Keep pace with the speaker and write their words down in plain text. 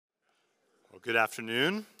Good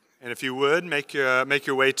afternoon, and if you would, make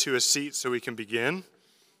your way to a seat so we can begin.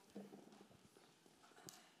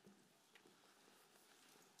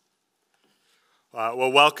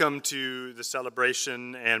 Welcome to the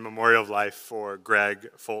celebration and memorial of life for Greg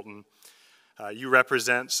Fulton. You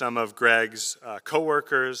represent some of Greg's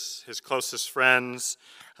co-workers, his closest friends,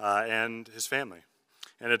 and his family.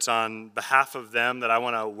 And it's on behalf of them that I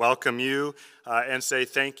want to welcome you and say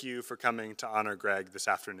thank you for coming to honor Greg this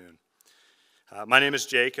afternoon. My name is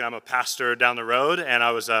Jake, and I'm a pastor down the road, and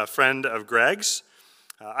I was a friend of Greg's.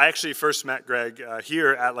 I actually first met Greg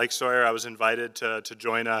here at Lake Sawyer. I was invited to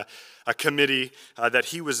join a committee that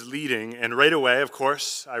he was leading, and right away, of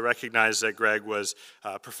course, I recognized that Greg was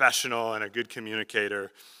professional and a good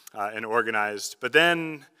communicator and organized. But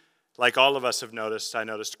then, like all of us have noticed, I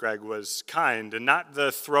noticed Greg was kind, and not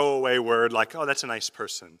the throwaway word like, oh, that's a nice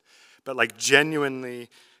person, but like genuinely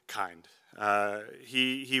kind.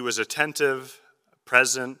 He was attentive,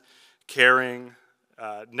 present, caring,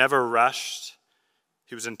 never rushed.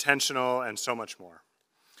 He was intentional, and so much more.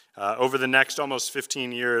 Over the next almost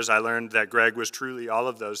 15 years, I learned that Greg was truly all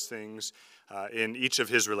of those things in each of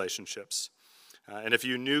his relationships. And if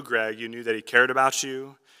you knew Greg, you knew that he cared about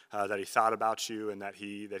you, that he thought about you, and that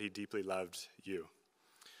he deeply loved you.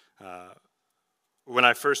 When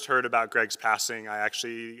I first heard about Greg's passing, I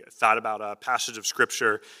actually thought about a passage of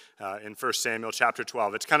Scripture in 1 Samuel chapter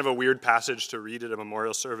 12. It's kind of a weird passage to read at a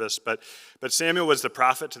memorial service, but Samuel was the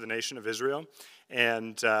prophet to the nation of Israel,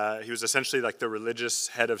 and he was essentially like the religious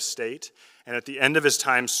head of state. And at the end of his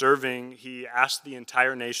time serving, he asked the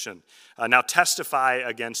entire nation, now testify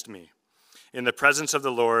against me in the presence of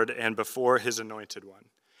the Lord and before his anointed one.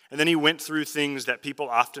 And then he went through things that people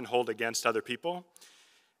often hold against other people.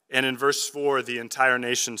 And in verse 4, the entire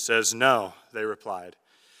nation says, no, they replied.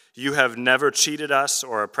 You have never cheated us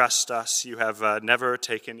or oppressed us. You have never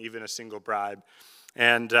taken even a single bribe.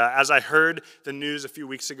 And as I heard the news a few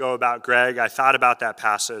weeks ago about Greg, I thought about that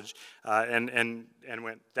passage and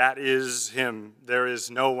went, that is him. There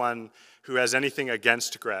is no one who has anything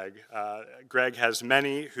against Greg. Greg has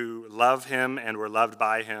many who love him and were loved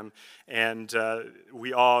by him, and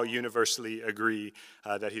we all universally agree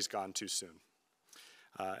that he's gone too soon.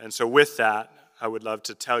 And so with that, I would love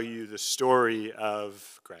to tell you the story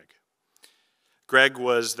of Greg. Greg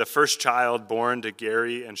was the first child born to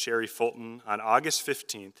Gary and Sherry Fulton on August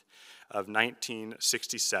 15th of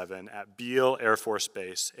 1967 at Beale Air Force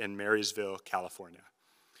Base in Marysville, California.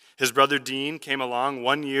 His brother Dean came along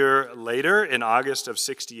 1 year later in August of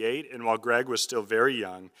 68, and while Greg was still very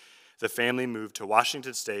young, the family moved to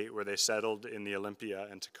Washington State, where they settled in the Olympia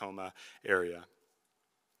and Tacoma area.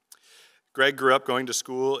 Greg grew up going to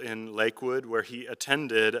school in Lakewood, where he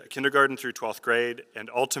attended kindergarten through 12th grade and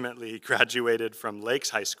ultimately graduated from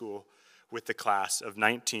Lakes High School with the class of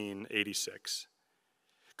 1986.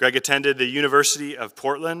 Greg attended the University of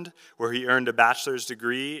Portland, where he earned a bachelor's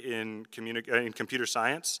degree in computer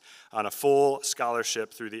science on a full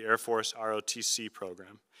scholarship through the Air Force ROTC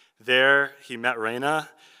program. There, he met Raina,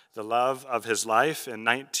 the love of his life, in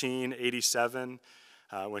 1987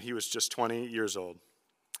 when he was just 20 years old.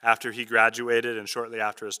 After he graduated and shortly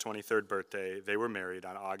after his 23rd birthday, they were married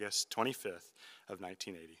on August 25th of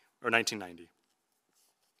 1990.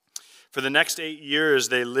 For the next 8 years,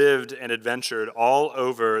 they lived and adventured all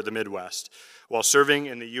over the Midwest while serving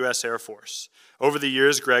in the U.S. Air Force. Over the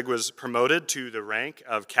years, Greg was promoted to the rank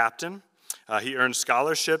of captain. He earned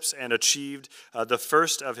scholarships and achieved the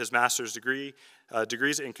first of his master's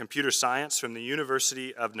degrees in computer science from the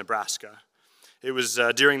University of Nebraska. It was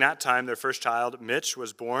during that time their first child, Mitch,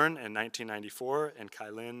 was born in 1994, and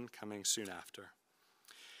Kylin coming soon after.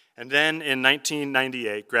 And then in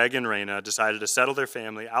 1998, Greg and Raina decided to settle their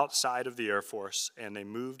family outside of the Air Force, and they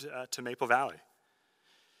moved to Maple Valley.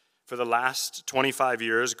 For the last 25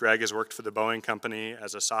 years, Greg has worked for the Boeing Company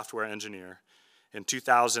as a software engineer. In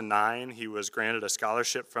 2009, he was granted a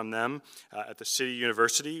scholarship from them at the City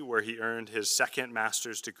University, where he earned his second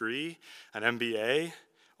master's degree, an MBA,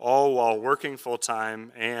 all while working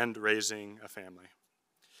full-time and raising a family.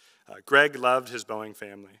 Greg loved his Boeing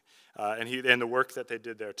family and the work that they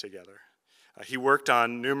did there together. He worked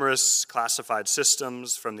on numerous classified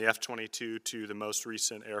systems, from the F-22 to the most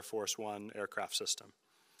recent Air Force One aircraft system.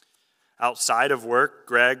 Outside of work,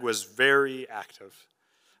 Greg was very active.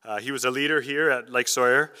 He was a leader here at Lake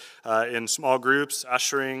Sawyer in small groups,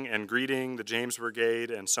 ushering and greeting the James Brigade,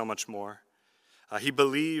 and so much more. He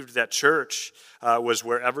believed that church was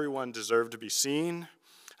where everyone deserved to be seen,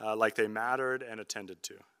 like they mattered and attended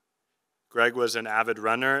to. Greg was an avid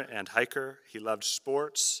runner and hiker. He loved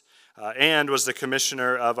sports, and was the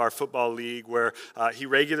commissioner of our football league where he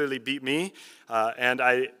regularly beat me, and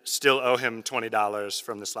I still owe him $20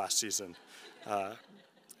 from this last season.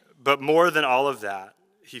 But more than all of that,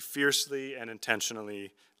 he fiercely and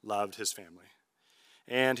intentionally loved his family,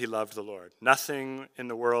 and he loved the Lord. Nothing in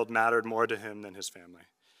the world mattered more to him than his family.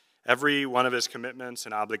 Every one of his commitments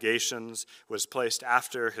and obligations was placed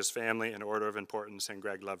after his family in order of importance, and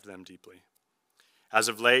Greg loved them deeply. As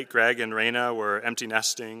of late, Greg and Raina were empty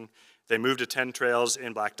nesting. They moved to 10 Trails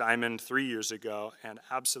in Black Diamond 3 years ago and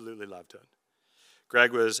absolutely loved it.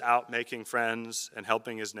 Greg was out making friends and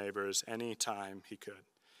helping his neighbors any time he could.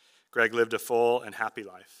 Greg lived a full and happy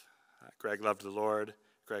life. Greg loved the Lord,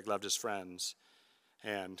 Greg loved his friends,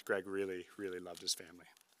 and Greg really, really loved his family.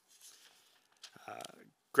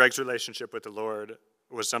 Greg's relationship with the Lord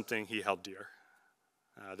was something he held dear.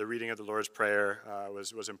 The reading of the Lord's Prayer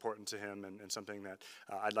was important to him and something that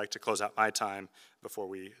I'd like to close out my time before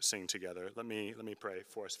we sing together. Let me pray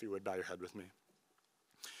for us, if you would bow your head with me.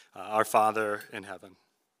 Our Father in heaven,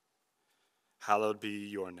 hallowed be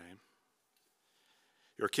your name.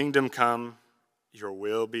 Your kingdom come, your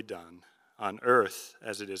will be done, on earth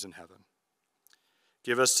as it is in heaven.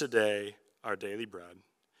 Give us today our daily bread,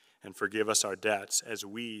 and forgive us our debts as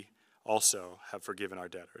we also have forgiven our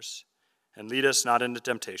debtors. And lead us not into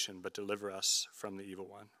temptation, but deliver us from the evil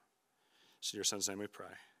one. In your Son's name we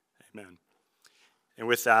pray. Amen. And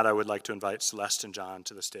with that, I would like to invite Celeste and John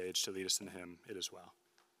to the stage to lead us in the hymn, It Is Well.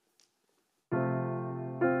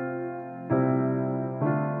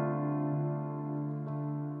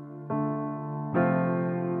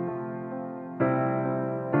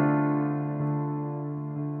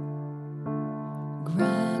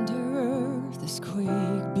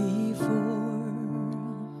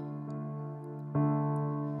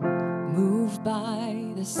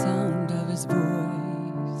 By the sound of his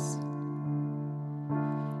voice,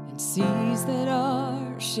 and seas that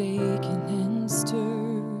are shaken and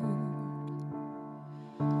stirred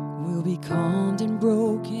will be calmed and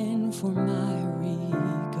broken for my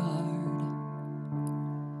regard.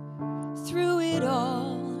 Through it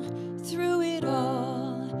all,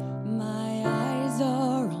 my eyes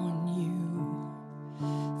are on you.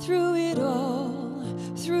 Through it all,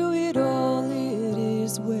 it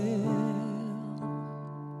is well.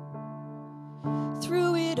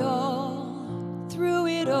 Through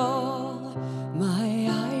it all, my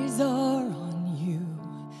eyes are on you,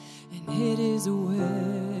 and it is well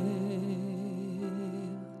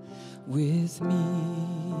with me.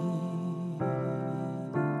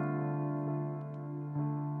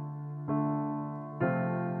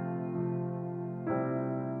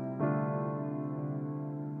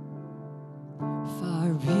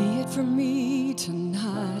 Far be it from me to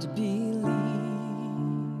not believe,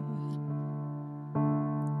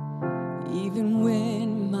 even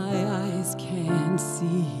when my eyes can't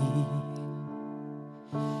see,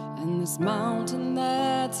 and this mountain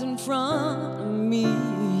that's in front of me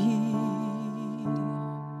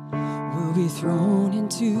will be thrown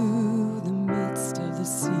into the midst of the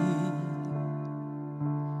sea.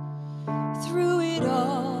 Through it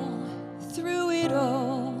all,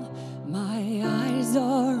 my eyes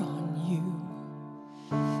are on you.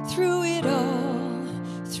 Through it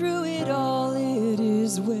all, it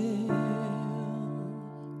is well.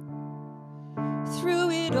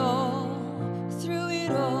 Through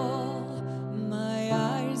it all, my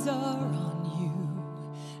eyes are on you,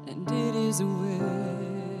 and it is well,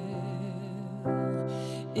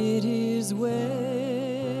 it is well.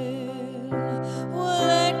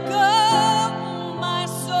 Let go my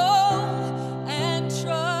soul and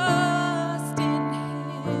trust in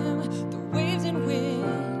him. The waves and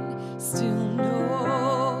wind still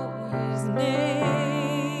know his name.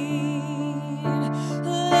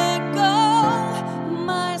 Let go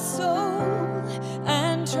my soul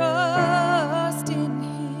and trust in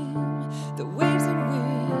him. The waves and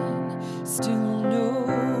wind still know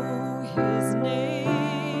his name.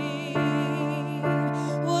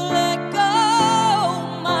 Well, let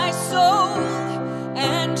go my soul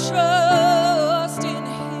and trust in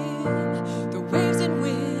him. The waves and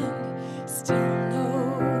wind still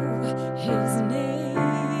know his name.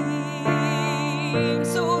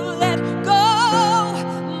 So let go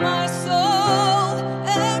my soul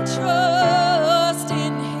and trust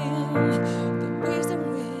in him. The waves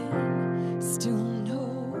and wind still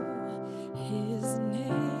know his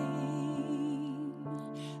name.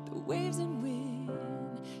 The waves and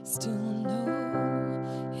wind still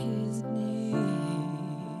know his name.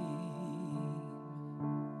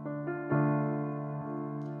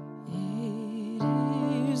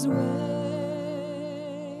 It is well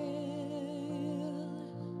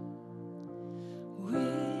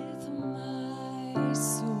with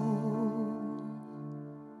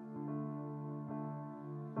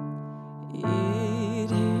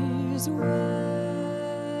is well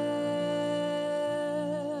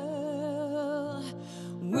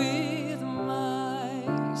with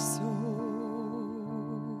my soul.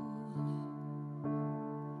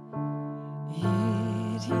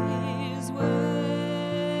 It is well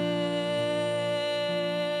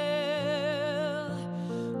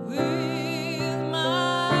with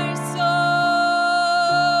my soul.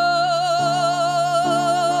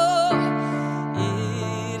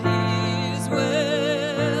 It is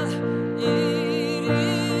well. It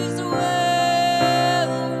is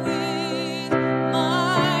well with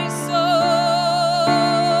my soul.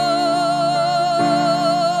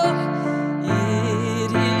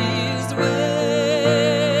 It is well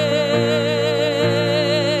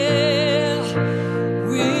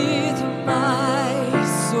with my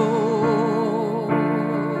soul.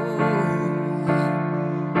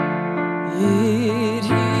 It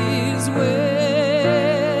is well,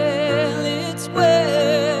 it's well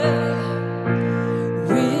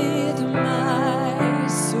with my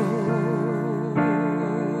soul.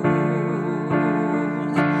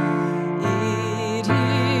 It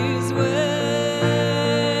is well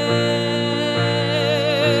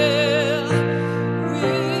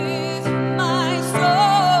with my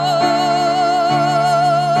soul.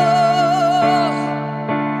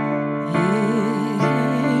 It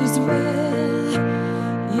is well.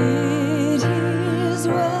 It is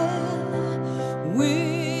well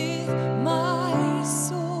with my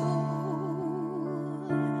soul.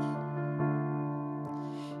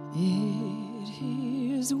 It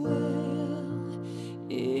is well.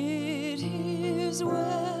 It is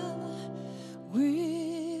well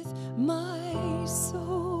with my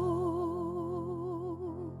soul.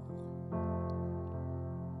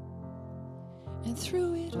 And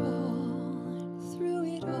through it all,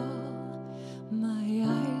 my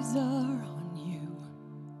eyes are on you.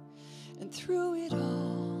 And through it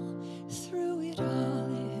all,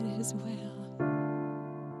 it is well.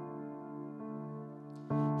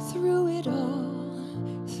 Through it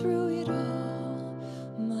all,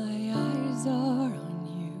 my eyes are on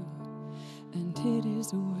you. And it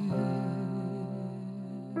is well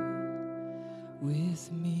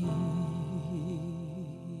with me.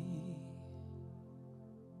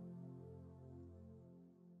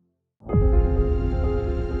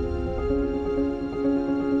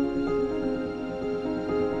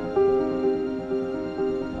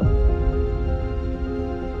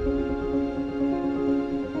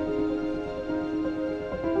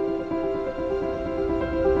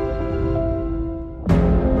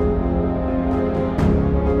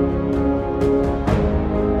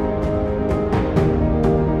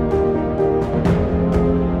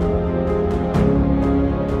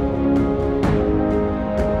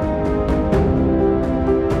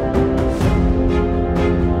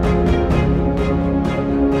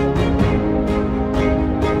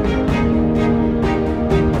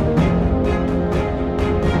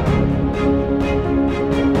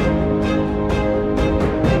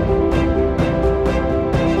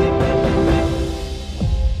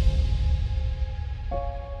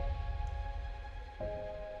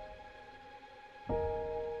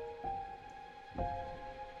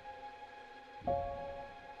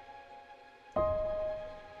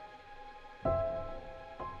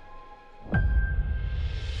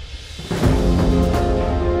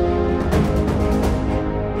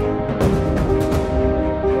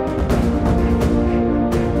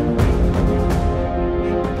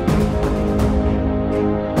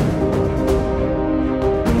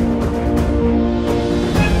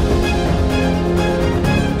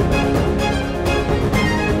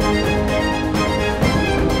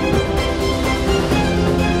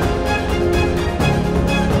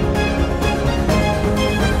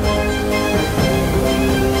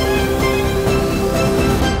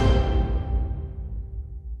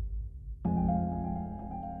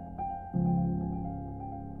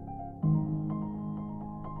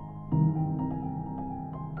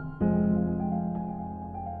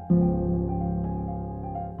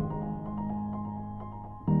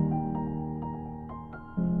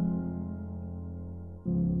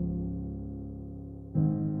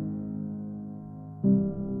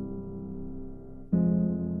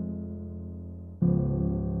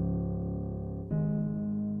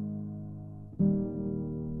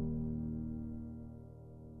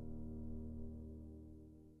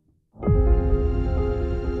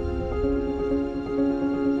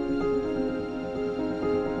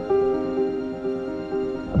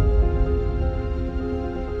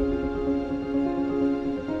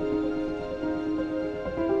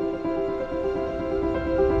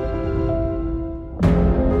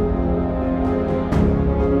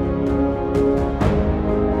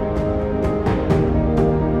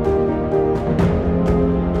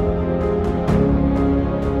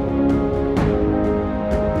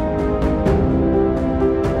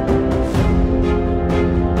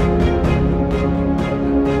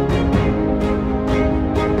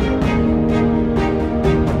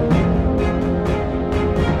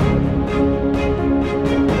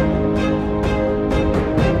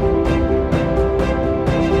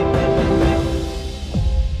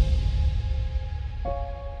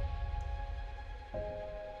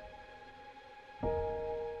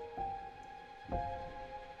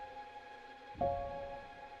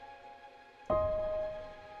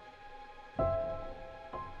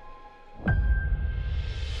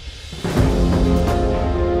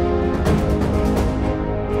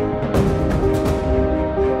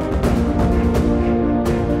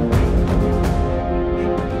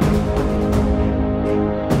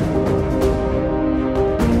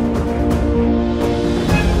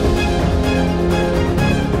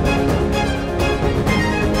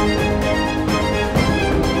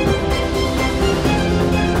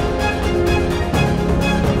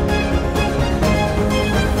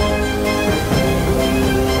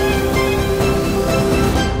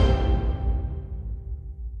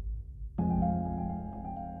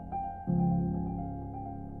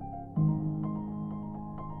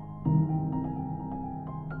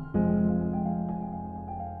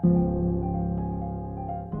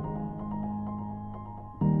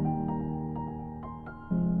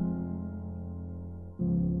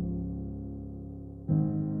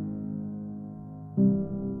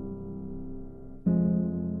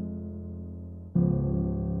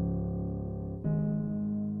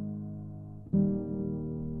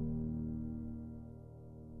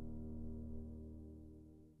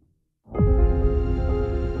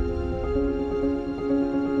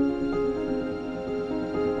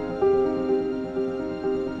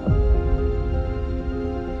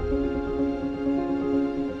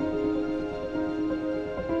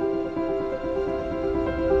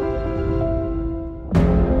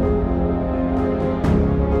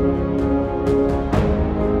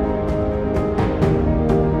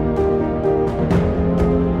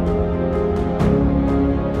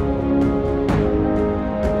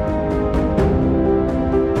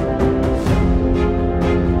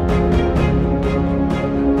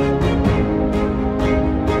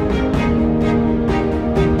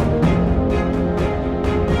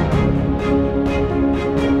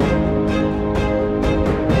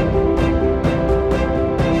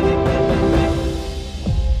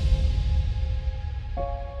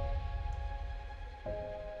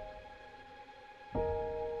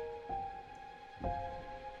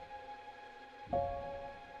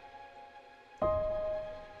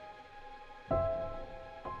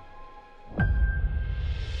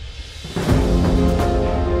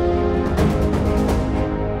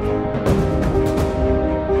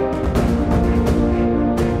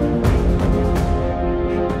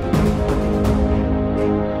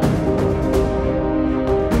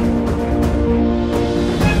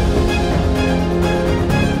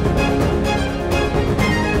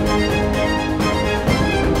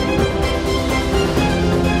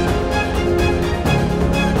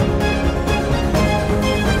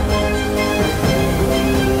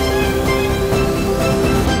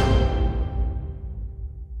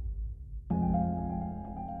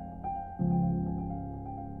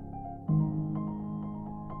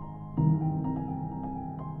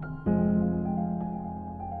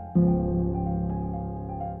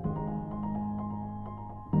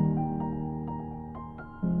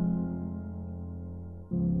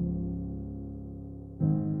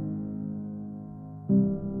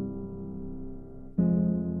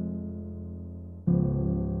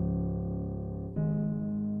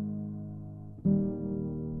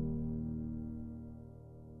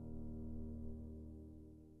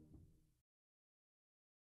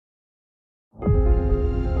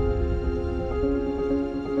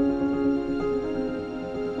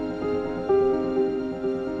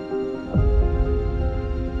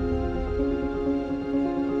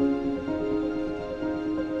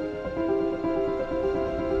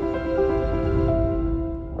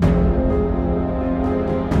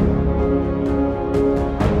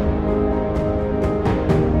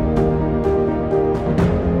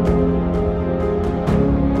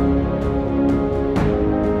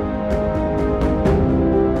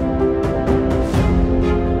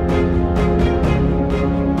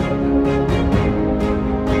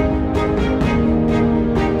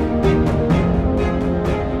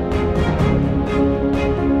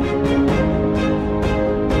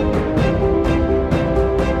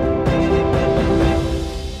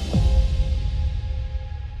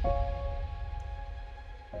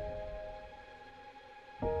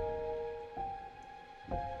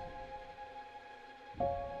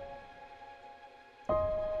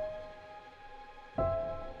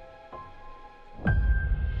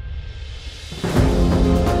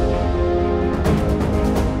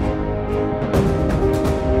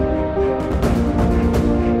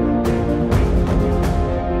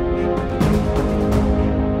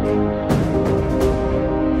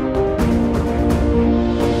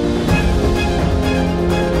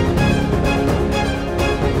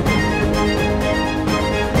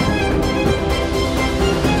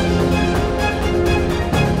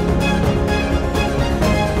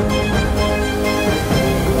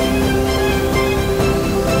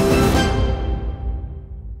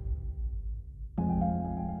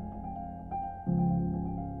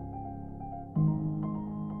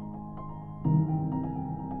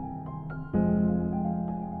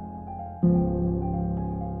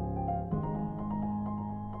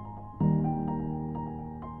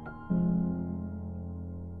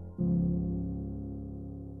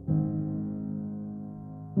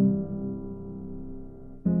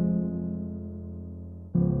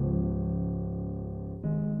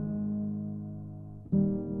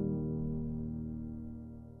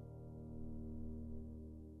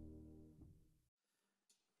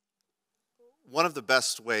 one of the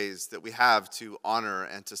best ways that we have to honor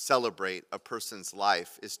and to celebrate a person's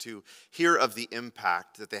life is to hear of the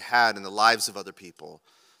impact that they had in the lives of other people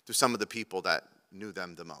through some of the people that knew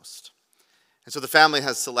them the most. And so the family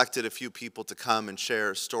has selected a few people to come and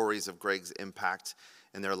share stories of Greg's impact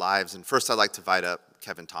in their lives. And first I'd like to invite up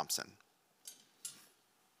Kevin Thompson.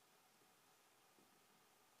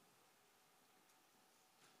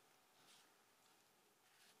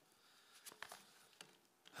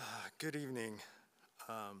 Good evening.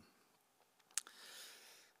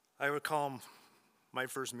 I recall my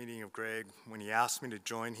first meeting of Greg when he asked me to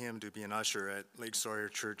join him to be an usher at Lake Sawyer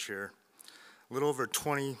Church here, a little over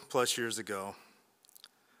 20 plus years ago,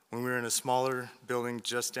 when we were in a smaller building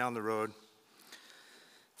just down the road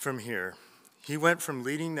from here. He went from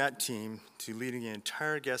leading that team to leading the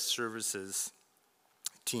entire guest services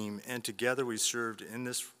team, and together we served in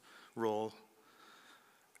this role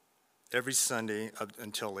every Sunday up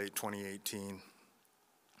until late 2018.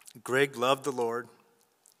 Greg loved the Lord,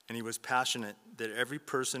 and he was passionate that every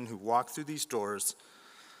person who walked through these doors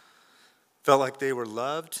felt like they were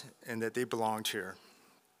loved and that they belonged here.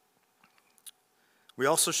 We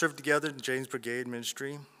also served together in James Brigade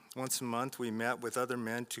Ministry. Once a month, we met with other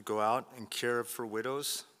men to go out and care for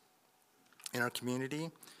widows in our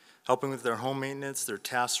community, helping with their home maintenance, their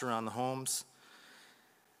tasks around the homes.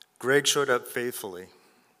 Greg showed up faithfully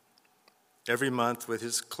every month with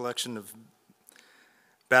his collection of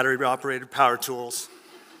battery-operated power tools.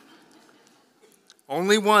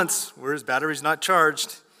 Only once were his batteries not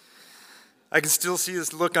charged. I can still see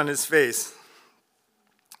his look on his face.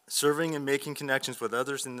 Serving and making connections with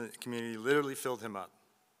others in the community literally filled him up.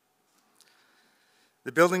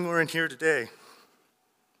 The building we're in here today,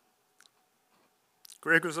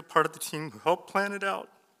 Greg was a part of the team who helped plan it out.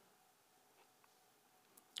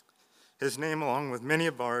 His name, along with many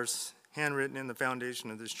of ours, handwritten in the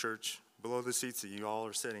foundation of this church, below the seats that you all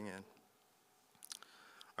are sitting in.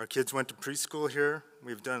 Our kids went to preschool here.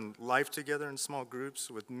 We've done life together in small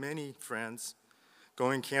groups with many friends,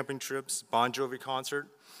 going camping trips, Bon Jovi concert.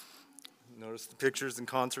 Notice the pictures and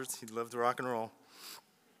concerts. He loved rock and roll.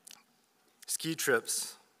 Ski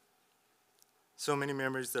trips. So many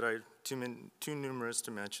memories that are too numerous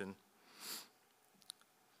to mention.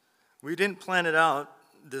 We didn't plan it out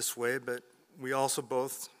this way, but we also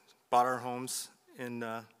both bought our homes in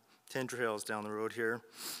 10 Trails down the road here.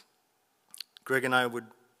 Greg and I would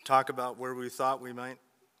talk about where we thought we might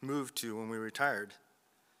move to when we retired.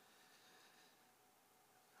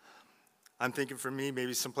 I'm thinking for me,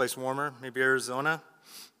 maybe someplace warmer, maybe Arizona.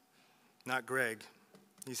 Not Greg.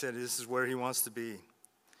 He said this is where he wants to be.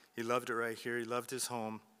 He loved it right here. He loved his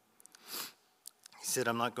home. He said,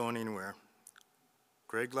 I'm not going anywhere.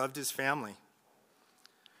 Greg loved his family.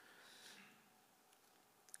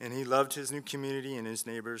 And he loved his new community and his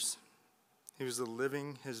neighbors. He was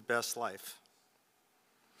living his best life.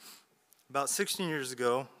 About 16 years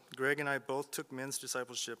ago, Greg and I both took men's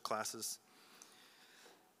discipleship classes,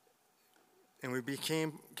 and we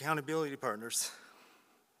became accountability partners.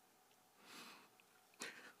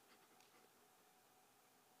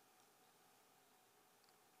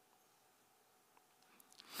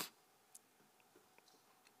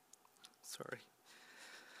 Sorry.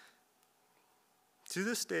 To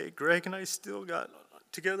this day, Greg and I still got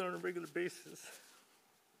together on a regular basis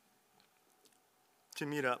to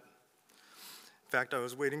meet up. In fact, I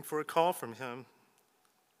was waiting for a call from him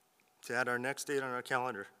to add our next date on our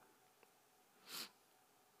calendar.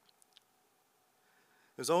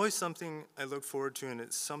 There's always something I look forward to, and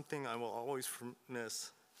it's something I will always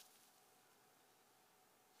miss.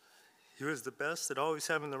 He was the best at always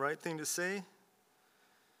having the right thing to say.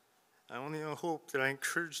 I only hope that I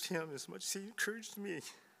encouraged him as much as he encouraged me.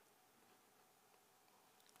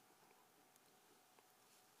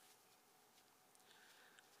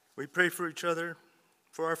 We pray for each other,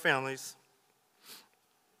 for our families.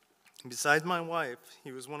 Besides my wife,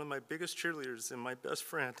 he was one of my biggest cheerleaders and my best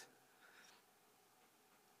friend.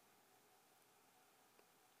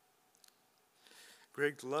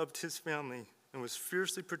 Greg loved his family and was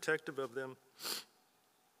fiercely protective of them.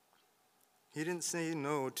 He didn't say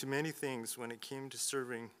no to many things when it came to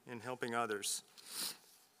serving and helping others.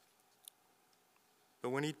 But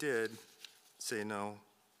when he did say no,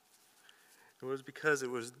 it was because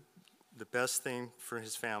it was the best thing for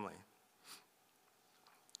his family.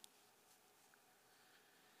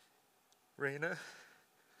 Raina,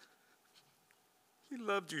 he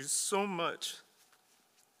loved you so much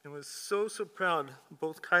and was so proud of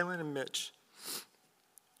both Kylan and Mitch.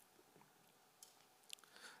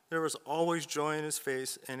 There was always joy in his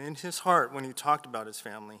face and in his heart when he talked about his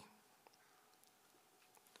family.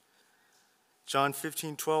 John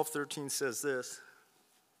 15:12-13 says this.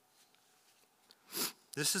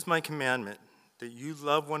 This is my commandment, that you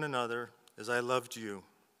love one another as I loved you.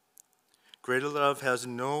 Greater love has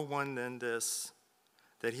no one than this,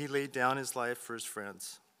 that he laid down his life for his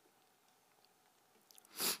friends.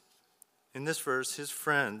 In this verse, his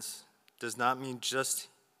friends does not mean just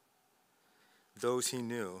those he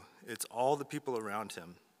knew. It's all the people around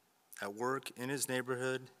him, at work, in his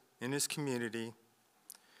neighborhood, in his community.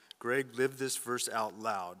 Greg lived this verse out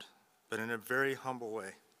loud, but in a very humble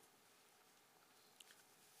way.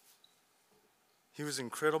 He was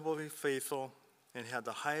incredibly faithful and had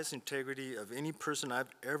the highest integrity of any person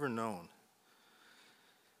I've ever known.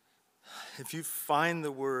 If you find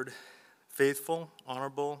the word faithful,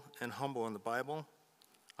 honorable, and humble in the Bible,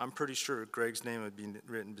 I'm pretty sure Greg's name would be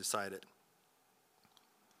written beside it.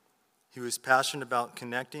 He was passionate about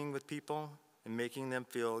connecting with people and making them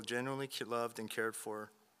feel genuinely loved and cared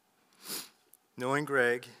for. Knowing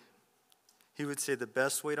Greg, he would say the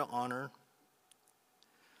best way to honor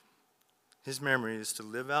his memory is to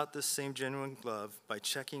live out this same genuine love by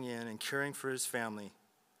checking in and caring for his family,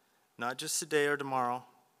 not just today or tomorrow,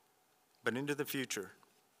 but into the future.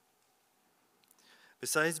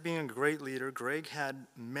 Besides being a great leader, Greg had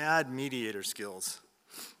mad mediator skills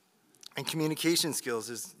and communication skills,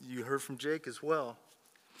 as you heard from Jake as well.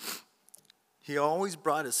 He always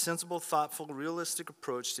brought a sensible, thoughtful, realistic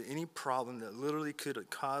approach to any problem that literally could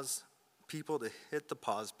cause people to hit the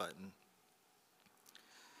pause button.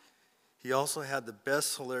 He also had the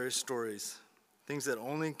best hilarious stories, things that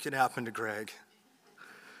only could happen to Greg.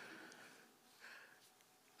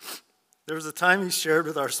 There was a time he shared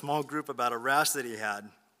with our small group about a rash that he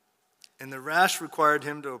had, and the rash required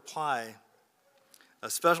him to apply a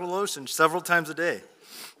special lotion several times a day.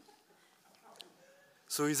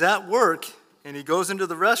 So he's at work, and he goes into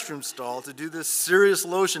the restroom stall to do this serious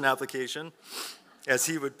lotion application, as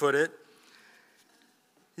he would put it.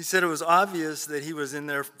 He said it was obvious that he was in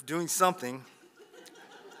there doing something,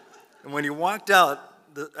 and when he walked out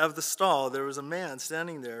of the stall, there was a man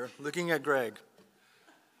standing there looking at Greg.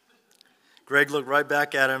 Greg looked right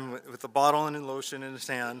back at him with the bottle and lotion in his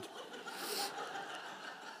hand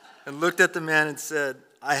and looked at the man and said,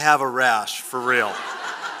 "I have a rash, for real.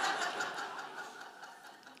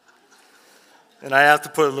 And I have to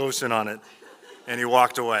put lotion on it." And he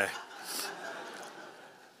walked away.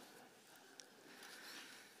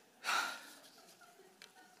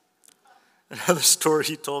 Another story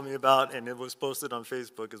he told me about, and it was posted on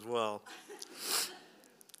Facebook as well.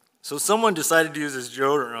 So someone decided to use his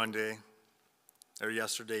deodorant one day, or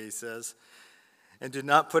yesterday, he says, and did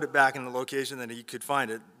not put it back in the location that he could find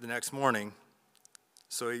it the next morning.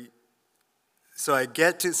 So I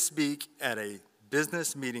get to speak at a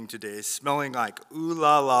business meeting today smelling like ooh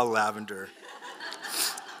la la lavender,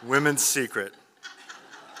 women's secret.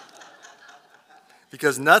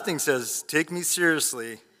 Because nothing says take me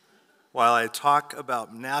seriously while I talk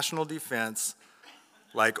about national defense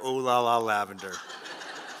like ooh la la lavender.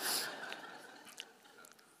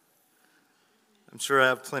 I'm sure I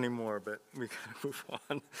have plenty more, but we gotta move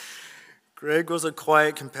on. Greg was a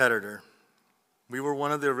quiet competitor. We were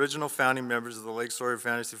one of the original founding members of the Lake Sawyer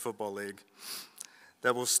Fantasy Football League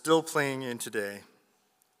that was still playing in today.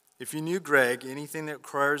 If you knew Greg, anything that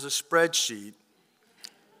requires a spreadsheet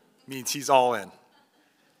means he's all in.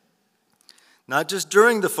 Not just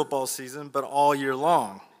during the football season, but all year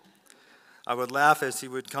long. I would laugh as he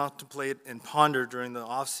would contemplate and ponder during the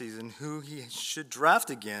offseason who he should draft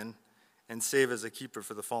again and save as a keeper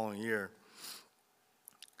for the following year.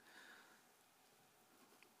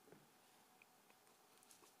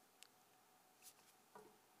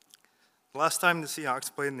 The last time the Seahawks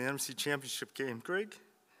played in the NFC Championship game, Greg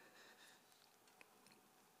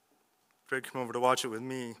came over to watch it with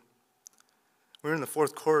me. We were in the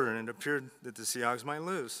fourth quarter, and it appeared that the Seahawks might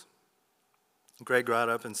lose. Greg got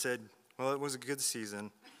up and said, "Well, it was a good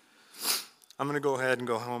season. I'm going to go ahead and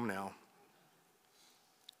go home now."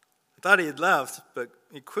 I thought he had left, but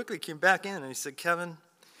he quickly came back in, and he said, "Kevin,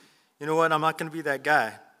 you know what? I'm not going to be that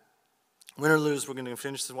guy. Win or lose, we're going to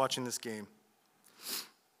finish watching this game."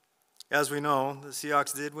 As we know, the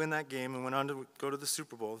Seahawks did win that game and went on to go to the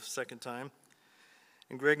Super Bowl the second time.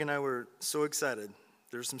 And Greg and I were so excited.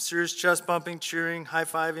 There was some serious chest bumping, cheering,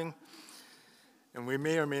 high-fiving, and we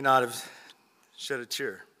may or may not have shed a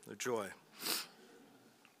tear of joy.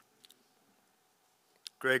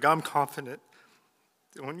 Greg, I'm confident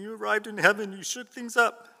that when you arrived in heaven, you shook things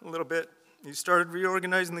up a little bit. You started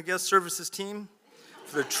reorganizing the guest services team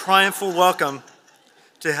for the triumphal welcome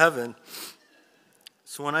to heaven.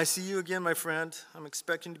 So when I see you again, my friend, I'm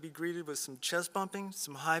expecting to be greeted with some chest bumping,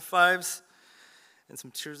 some high fives, and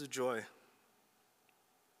some tears of joy.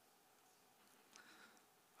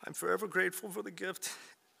 I'm forever grateful for the gift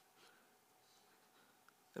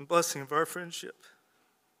and blessing of our friendship.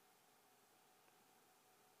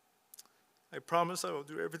 I promise I will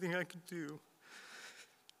do everything I can do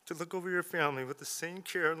to look over your family with the same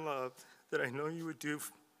care and love that I know you would do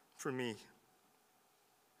for me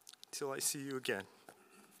till I see you again.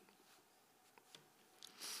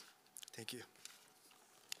 Thank you.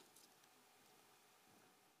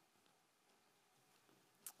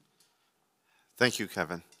 Thank you,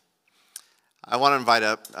 Kevin. I want to invite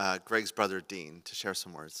up Greg's brother, Dean, to share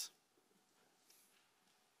some words.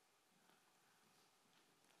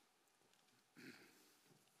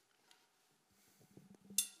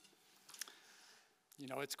 You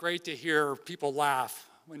know, it's great to hear people laugh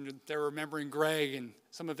when they're remembering Greg and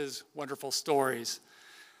some of his wonderful stories.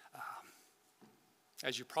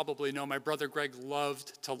 As you probably know, my brother Greg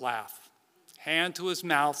loved to laugh. Hand to his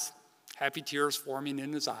mouth, happy tears forming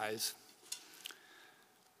in his eyes.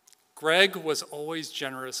 Greg was always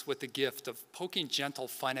generous with the gift of poking gentle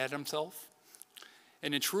fun at himself.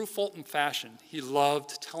 And in true Fulton fashion, he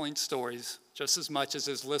loved telling stories just as much as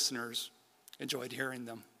his listeners enjoyed hearing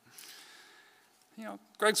them. You know,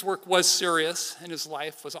 Greg's work was serious, and his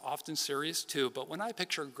life was often serious too, but when I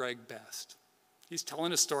picture Greg best, he's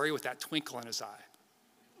telling a story with that twinkle in his eye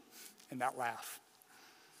and that laugh.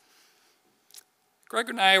 Greg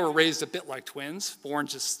and I were raised a bit like twins, born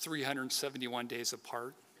just 371 days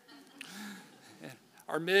apart. And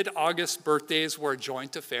our mid-August birthdays were a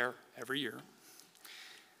joint affair every year.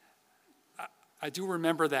 I do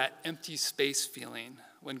remember that empty space feeling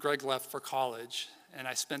when Greg left for college, and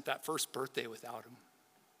I spent that first birthday without him.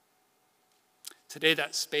 Today,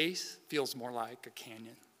 that space feels more like a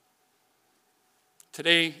canyon.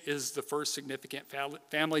 Today is the first significant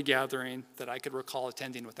family gathering that I could recall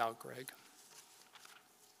attending without Greg.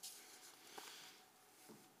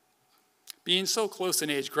 Being so close in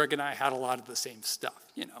age, Greg and I had a lot of the same stuff,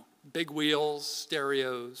 you know, big wheels,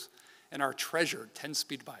 stereos, and our treasured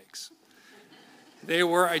 10-speed bikes. They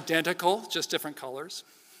were identical, just different colors.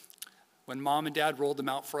 When Mom and Dad rolled them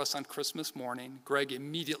out for us on Christmas morning, Greg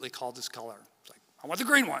immediately called his color. He's like, I want the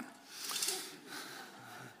green one.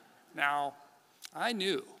 Now, I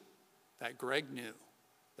knew that Greg knew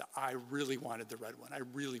that I really wanted the red one. I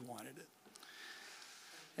really wanted it.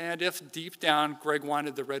 And if deep down Greg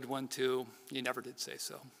wanted the red one too, he never did say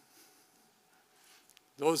so.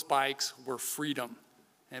 Those bikes were freedom,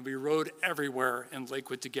 and we rode everywhere in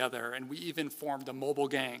Lakewood together, and we even formed a mobile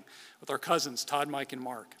gang with our cousins, Todd, Mike, and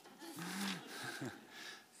Mark.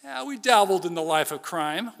 Yeah, we dabbled in the life of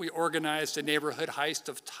crime. We organized a neighborhood heist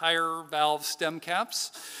of tire valve stem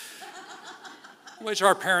caps, which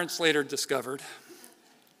our parents later discovered.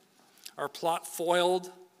 Our plot foiled.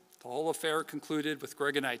 The whole affair concluded with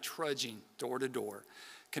Greg and I trudging door to door,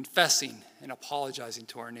 confessing and apologizing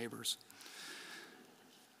to our neighbors.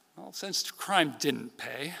 Well, since crime didn't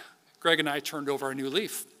pay, Greg and I turned over a new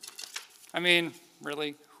leaf. I mean,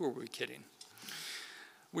 really, who are we kidding?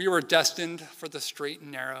 We were destined for the straight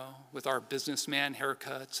and narrow with our businessman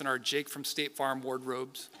haircuts and our Jake from State Farm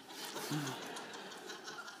wardrobes.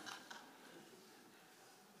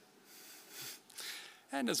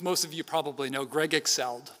 And as most of you probably know, Greg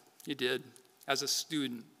excelled. He did as a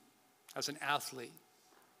student, as an athlete,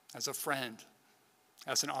 as a friend,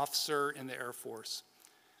 as an officer in the Air Force,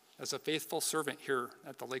 as a faithful servant here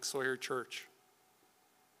at the Lake Sawyer Church,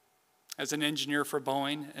 as an engineer for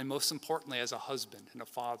Boeing, and most importantly, as a husband and a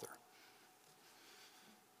father.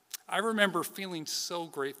 I remember feeling so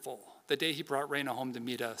grateful the day he brought Raina home to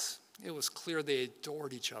meet us. It was clear they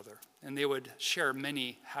adored each other, and they would share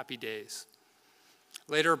many happy days.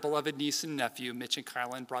 Later, beloved niece and nephew, Mitch and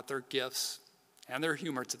Kylan, brought their gifts and their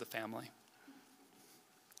humor to the family.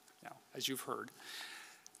 Now, as you've heard,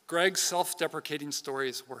 Greg's self-deprecating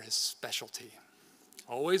stories were his specialty.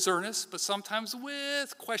 Always earnest, but sometimes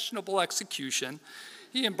with questionable execution,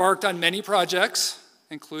 he embarked on many projects,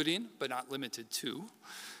 including, but not limited to,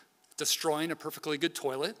 destroying a perfectly good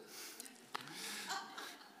toilet,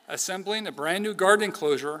 assembling a brand new garden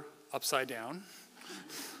enclosure upside down,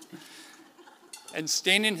 and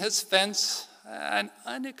staining his fence an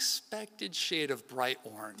unexpected shade of bright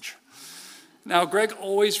orange. Now, Greg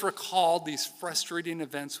always recalled these frustrating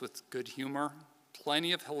events with good humor,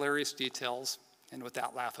 plenty of hilarious details, and with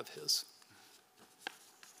that laugh of his.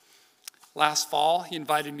 Last fall, he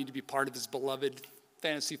invited me to be part of his beloved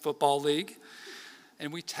fantasy football league,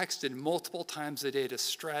 and we texted multiple times a day to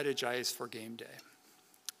strategize for game day.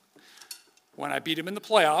 When I beat him in the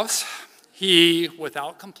playoffs, he,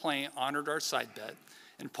 without complaint, honored our side bet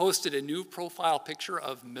and posted a new profile picture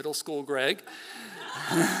of middle school Greg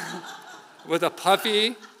with a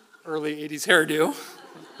puffy, early 80s hairdo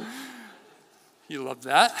You love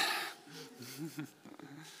that.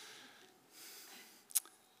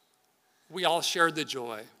 We all shared the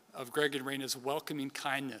joy of Greg and Raina's welcoming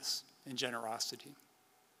kindness and generosity.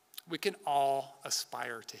 We can all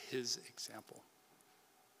aspire to his example.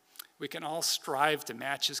 We can all strive to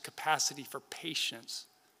match his capacity for patience,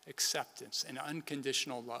 acceptance, and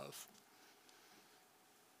unconditional love.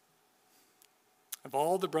 Of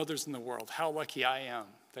all the brothers in the world, how lucky I am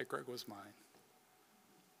that Greg was mine.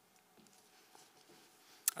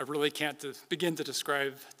 I really can't begin to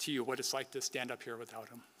describe to you what it's like to stand up here without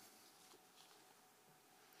him.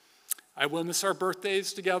 I will miss our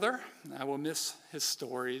birthdays together. I will miss his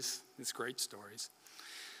stories, his great stories.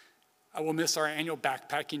 I will miss our annual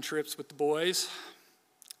backpacking trips with the boys.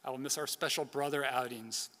 I will miss our special brother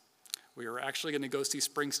outings. We are actually going to go see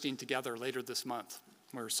Springsteen together later this month.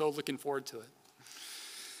 We're so looking forward to it.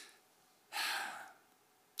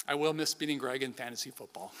 I will miss beating Greg in fantasy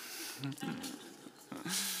football.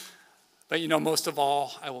 But most of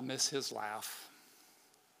all, I will miss his laugh.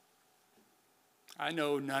 I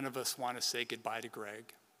know none of us want to say goodbye to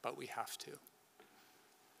Greg, but we have to.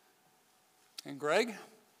 And Greg,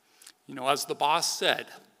 as the boss said,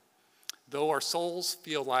 though our souls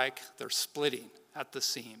feel like they're splitting at the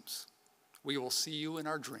seams, we will see you in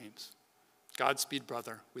our dreams. Godspeed,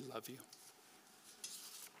 brother. We love you.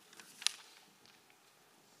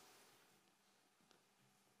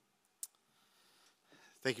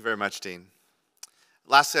 Thank you very much, Dean.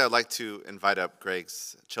 Lastly, I'd like to invite up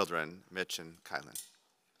Greg's children, Mitch and Kylan.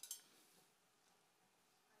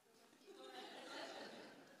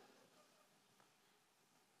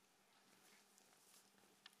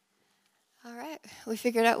 All right, we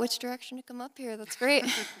figured out which direction to come up here. That's great.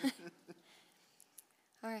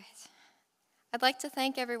 All right. I'd like to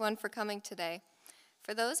thank everyone for coming today.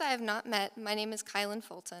 For those I have not met, my name is Kylan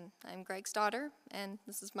Fulton. I'm Greg's daughter, and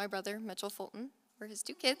this is my brother, Mitchell Fulton. We're his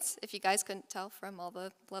two kids, if you guys couldn't tell from all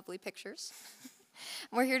the lovely pictures.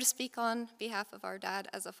 We're here to speak on behalf of our dad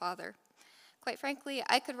as a father. Quite frankly,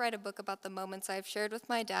 I could write a book about the moments I've shared with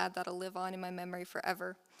my dad that'll live on in my memory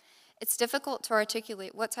forever. It's difficult to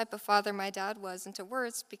articulate what type of father my dad was into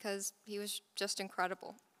words because he was just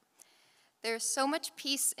incredible. There's so much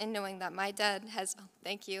peace in knowing that my dad has,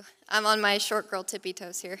 thank you, I'm on my short girl tippy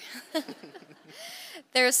toes here.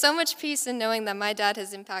 There is so much peace in knowing that my dad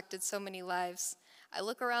has impacted so many lives. I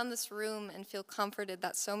look around this room and feel comforted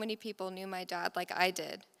that so many people knew my dad like I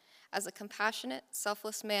did, as a compassionate,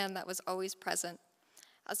 selfless man that was always present.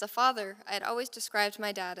 As a father, I had always described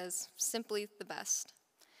my dad as simply the best.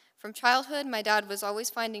 From childhood, my dad was always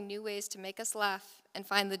finding new ways to make us laugh and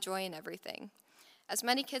find the joy in everything. As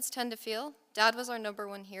many kids tend to feel, Dad was our number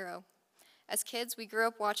one hero. As kids, we grew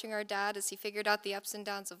up watching our dad as he figured out the ups and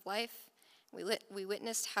downs of life. We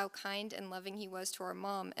witnessed how kind and loving he was to our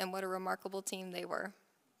mom and what a remarkable team they were.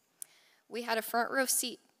 We had a front row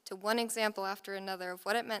seat to one example after another of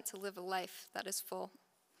what it meant to live a life that is full.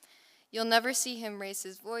 You'll never see him raise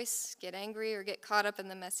his voice, get angry, or get caught up in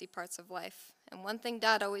the messy parts of life. And one thing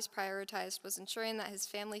Dad always prioritized was ensuring that his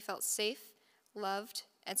family felt safe, loved,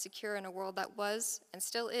 and secure in a world that was, and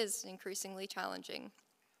still is, increasingly challenging.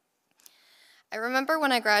 I remember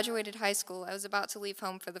when I graduated high school, I was about to leave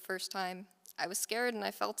home for the first time. I was scared and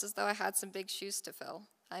I felt as though I had some big shoes to fill.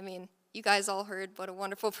 I mean, you guys all heard what a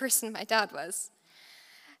wonderful person my dad was.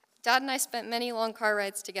 Dad and I spent many long car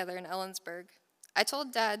rides together in Ellensburg. I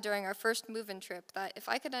told Dad during our first move-in trip that if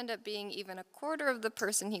I could end up being even a quarter of the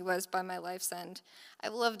person he was by my life's end, I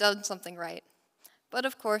will have done something right. But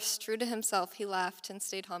of course, true to himself, he laughed and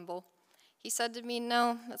stayed humble. He said to me,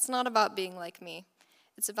 "No, it's not about being like me.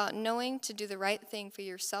 It's about knowing to do the right thing for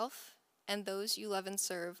yourself and those you love and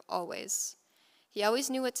serve always." He always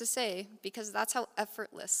knew what to say because that's how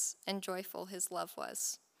effortless and joyful his love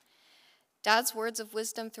was. Dad's words of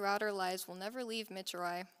wisdom throughout our lives will never leave Mitch or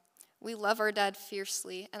I. We love our dad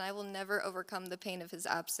fiercely, and I will never overcome the pain of his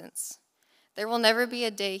absence. There will never be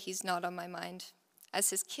a day he's not on my mind. As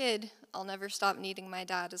his kid, I'll never stop needing my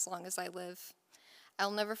dad as long as I live.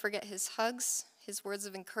 I'll never forget his hugs, his words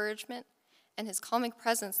of encouragement, and his calming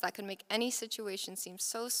presence that could make any situation seem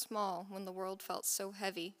so small when the world felt so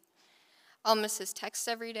heavy. I'll miss his texts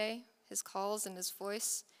every day, his calls and his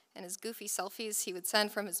voice, and his goofy selfies he would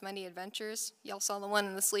send from his many adventures. Y'all saw the one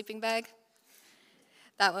in the sleeping bag?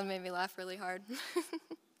 That one made me laugh really hard.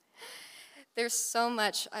 There's so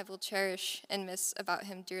much I will cherish and miss about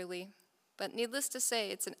him dearly. But needless to say,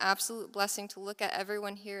 it's an absolute blessing to look at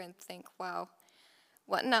everyone here and think, wow,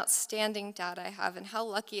 what an outstanding dad I have, and how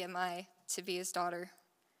lucky am I to be his daughter.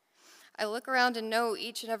 I look around and know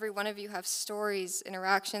each and every one of you have stories,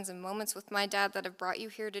 interactions, and moments with my dad that have brought you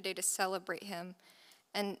here today to celebrate him.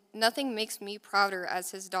 And nothing makes me prouder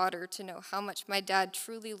as his daughter to know how much my dad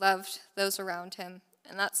truly loved those around him,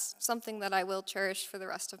 and that's something that I will cherish for the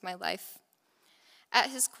rest of my life. At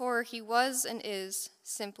his core, he was and is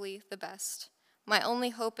simply the best. My only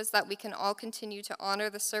hope is that we can all continue to honor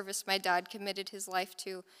the service my dad committed his life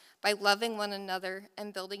to by loving one another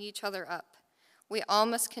and building each other up. We all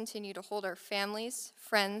must continue to hold our families,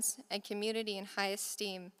 friends, and community in high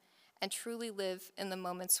esteem and truly live in the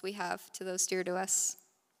moments we have to those dear to us.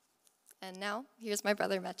 And now, here's my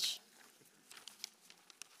brother Mitch.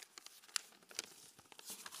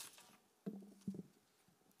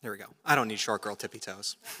 There we go. I don't need short girl tippy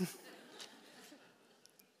toes.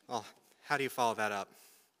 Well, how do you follow that up?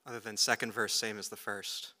 Other than second verse, same as the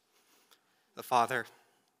first. The Father.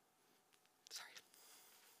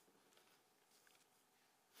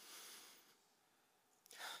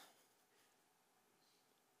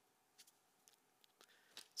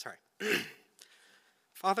 Sorry.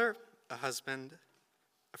 Father, a husband,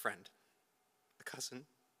 a friend, a cousin,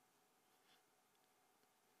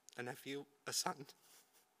 a nephew, a son.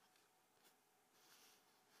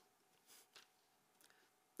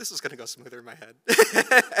 This is going to go smoother in my head.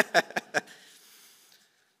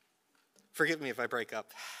 Forgive me if I break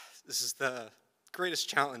up. This is the greatest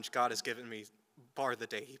challenge God has given me, bar the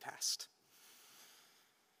day he passed.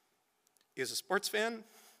 He was a sports fan,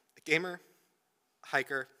 a gamer, a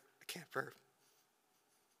hiker, a camper,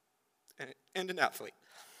 and an athlete.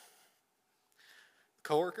 A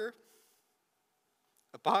coworker,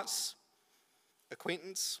 a boss,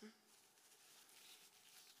 acquaintance,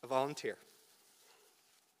 a volunteer,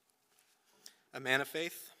 a man of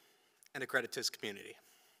faith, and a credit to his community.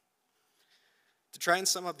 To try and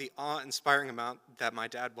sum up the awe-inspiring amount that my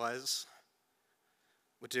dad was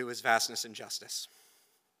would do his vastness injustice.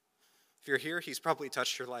 If you're here, he's probably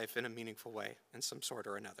touched your life in a meaningful way in some sort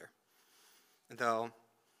or another. And though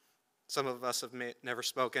some of us have never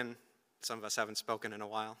spoken, some of us haven't spoken in a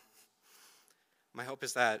while, my hope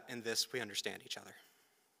is that in this we understand each other.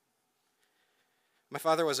 My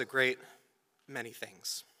father was a great many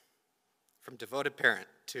things, from devoted parent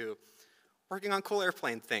to working on cool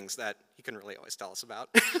airplane things that he couldn't really always tell us about,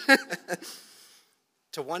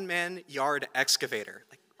 to one-man yard excavator.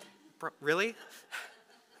 Like, bro, really?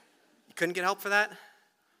 You couldn't get help for that?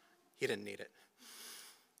 He didn't need it.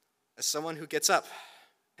 As someone who gets up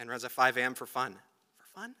and runs at 5 a.m. for fun.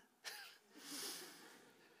 For fun?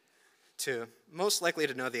 To most likely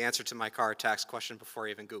to know the answer to my car tax question before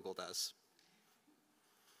even Google does.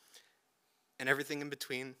 And everything in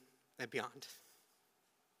between and beyond.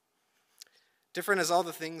 Different as all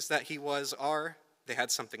the things that he was are, they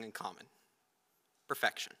had something in common.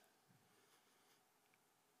 Perfection.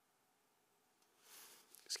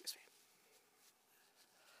 Excuse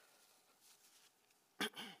me.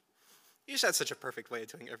 He just had such a perfect way of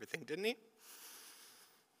doing everything, didn't he?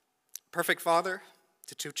 Perfect father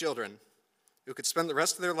to 2 children who could spend the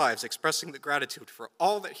rest of their lives expressing the gratitude for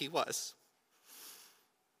all that he was.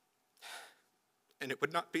 And it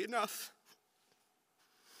would not be enough.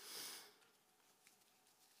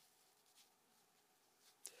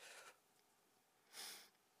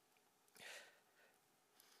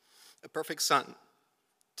 A perfect son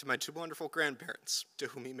to my 2 wonderful grandparents, to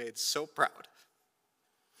whom he made so proud.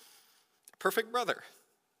 A perfect brother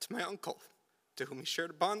to my uncle, to whom he shared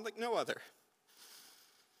a bond like no other.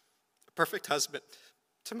 A perfect husband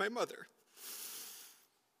to my mother,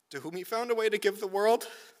 to whom he found a way to give the world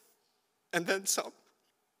and then some.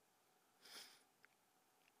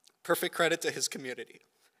 Perfect credit to his community,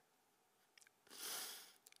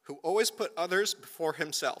 who always put others before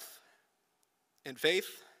himself in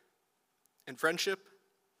faith, in friendship,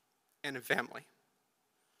 and in family.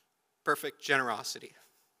 Perfect generosity.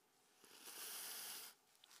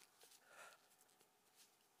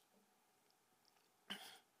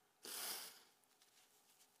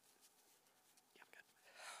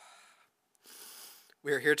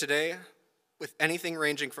 We are here today with anything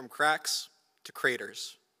ranging from cracks to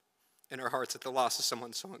craters in our hearts at the loss of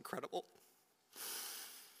someone so incredible.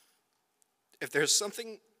 If there's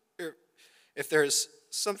something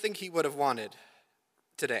he would have wanted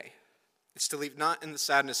today, it's to leave not in the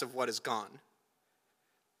sadness of what is gone,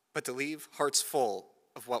 but to leave hearts full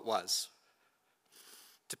of what was.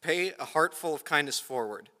 To pay a heart full of kindness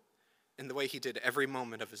forward in the way he did every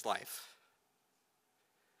moment of his life.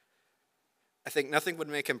 I think nothing would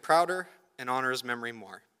make him prouder and honor his memory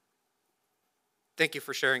more. Thank you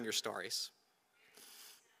for sharing your stories.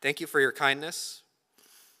 Thank you for your kindness,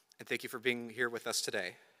 and thank you for being here with us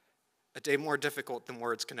today. A day more difficult than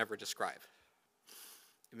words can ever describe.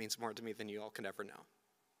 It means more to me than you all can ever know.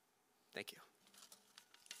 Thank you.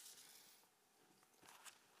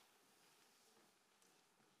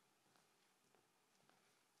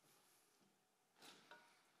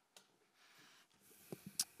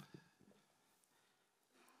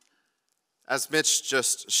 As Mitch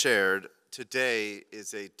just shared, today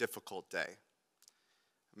is a difficult day.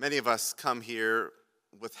 Many of us come here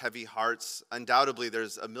with heavy hearts. Undoubtedly,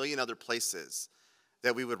 there's a million other places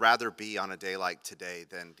that we would rather be on a day like today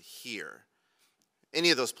than here.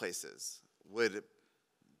 Any of those places would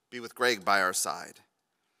be with Greg by our side.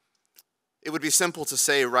 It would be simple to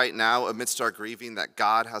say right now, amidst our grieving, that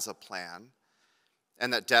God has a plan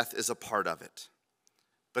and that death is a part of it.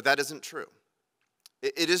 But that isn't true.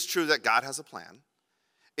 It is true that God has a plan.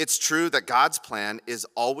 It's true that God's plan is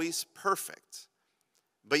always perfect,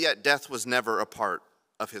 but yet death was never a part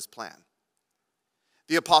of his plan.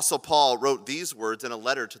 The Apostle Paul wrote these words in a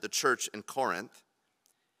letter to the church in Corinth.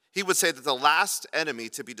 He would say that the last enemy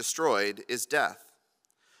to be destroyed is death.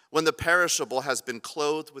 When the perishable has been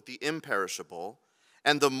clothed with the imperishable,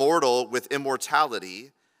 and the mortal with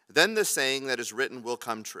immortality, then the saying that is written will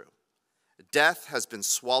come true. Death has been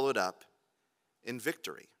swallowed up in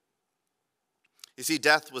victory. You see,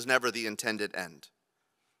 death was never the intended end.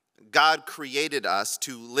 God created us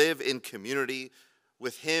to live in community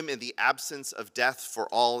with him in the absence of death for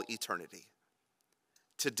all eternity.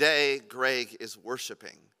 Today, Greg is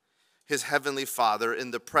worshiping his heavenly Father in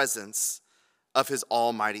the presence of his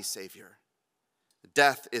almighty Savior.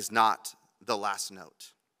 Death is not the last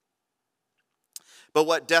note. But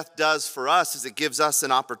what death does for us is it gives us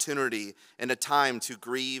an opportunity and a time to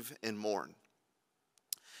grieve and mourn.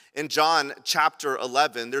 In John chapter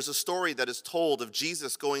 11, there's a story that is told of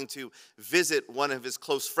Jesus going to visit one of his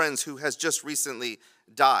close friends who has just recently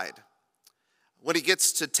died. When he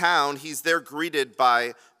gets to town, he's there greeted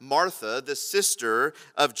by Martha, the sister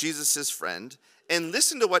of Jesus' friend, and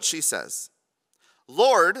listen to what she says.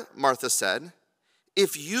 "Lord," Martha said,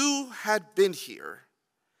 "if you had been here,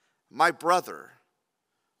 my brother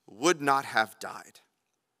would not have died."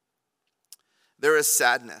 There is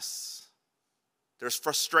sadness. There's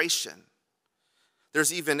frustration.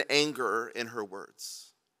 There's even anger in her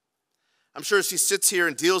words. I'm sure as she sits here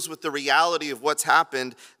and deals with the reality of what's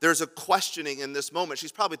happened, there's a questioning in this moment.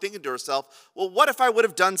 She's probably thinking to herself, well, what if I would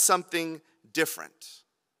have done something different?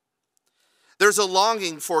 There's a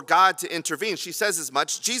longing for God to intervene. She says as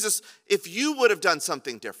much, Jesus, if you would have done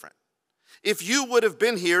something different, if you would have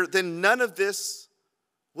been here, then none of this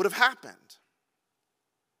would have happened.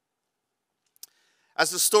 As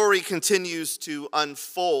the story continues to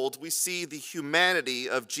unfold, we see the humanity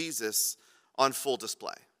of Jesus on full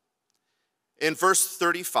display. In verse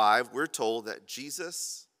 35, we're told that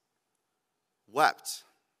Jesus wept.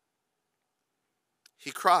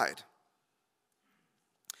 He cried.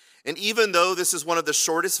 And even though this is one of the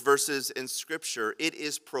shortest verses in Scripture, it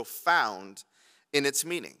is profound in its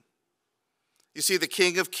meaning. You see, the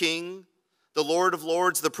King of Kings, the Lord of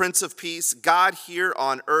Lords, the Prince of Peace, God here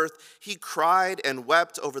on earth, he cried and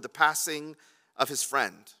wept over the passing of his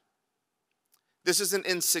friend. This isn't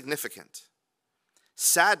insignificant.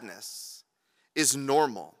 Sadness is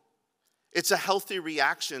normal. It's a healthy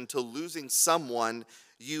reaction to losing someone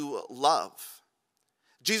you love.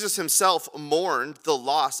 Jesus himself mourned the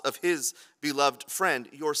loss of his beloved friend.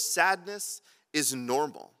 Your sadness is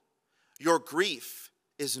normal. Your grief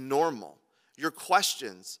is normal. Your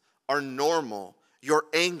questions are normal. Your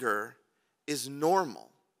anger is normal.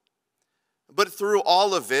 But through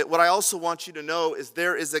all of it, what I also want you to know is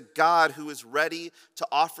there is a God who is ready to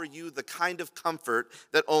offer you the kind of comfort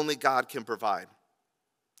that only God can provide.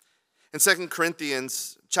 In 2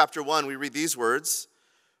 Corinthians chapter 1, we read these words,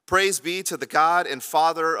 "Praise be to the God and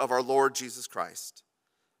Father of our Lord Jesus Christ,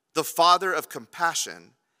 the Father of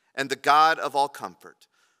compassion and the God of all comfort,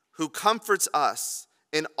 who comforts us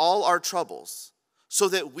in all our troubles, so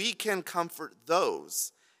that we can comfort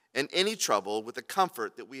those in any trouble with the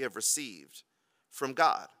comfort that we have received from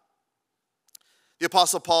God." The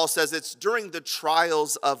Apostle Paul says it's during the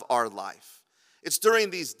trials of our life, it's during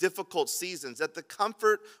these difficult seasons that the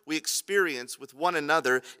comfort we experience with one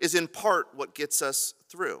another is in part what gets us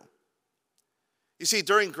through. You see,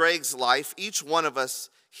 during Greg's life, each one of us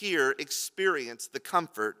here experienced the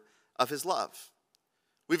comfort of his love.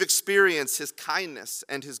 We've experienced his kindness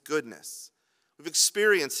and his goodness. We've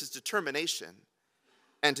experienced his determination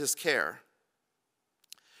and his care.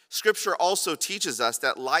 Scripture also teaches us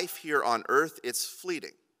that life here on earth is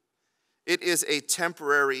fleeting. It is a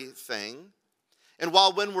temporary thing. And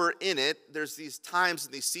while when we're in it, there's these times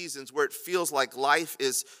and these seasons where it feels like life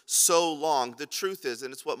is so long, the truth is,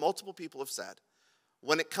 and it's what multiple people have said,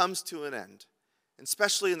 when it comes to an end, and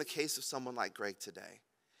especially in the case of someone like Greg today,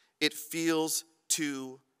 it feels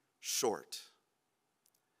too short.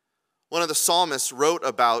 One of the psalmists wrote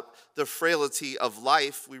about the frailty of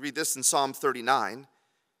life. We read this in Psalm 39.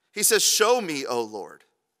 He says, "Show me, O Lord,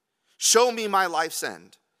 show me my life's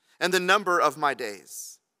end, and the number of my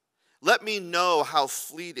days. Let me know how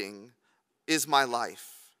fleeting is my life.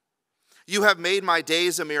 You have made my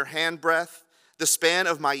days a mere handbreadth. The span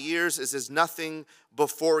of my years is as nothing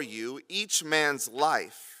before you. Each man's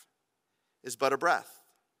life is but a breath.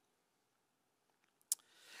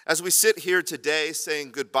 As we sit here today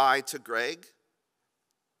saying goodbye to Greg,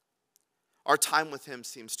 our time with him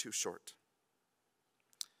seems too short.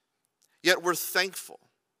 Yet we're thankful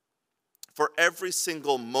for every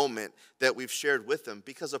single moment that we've shared with him,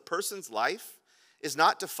 because a person's life is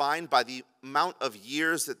not defined by the amount of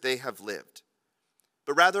years that they have lived,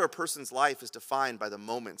 but rather a person's life is defined by the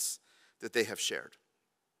moments that they have shared.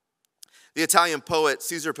 The Italian poet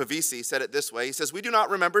Cesare Pavese said it this way. He says, "We do not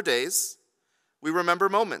remember days, we remember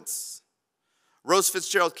moments." Rose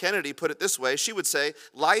Fitzgerald Kennedy put it this way. She would say,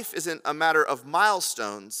 "Life isn't a matter of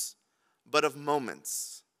milestones, but of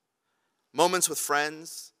moments. Moments with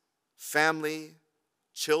friends, family,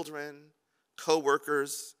 children,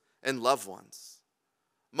 co-workers, and loved ones.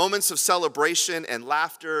 Moments of celebration and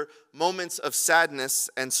laughter, moments of sadness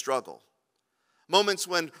and struggle. Moments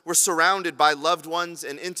when we're surrounded by loved ones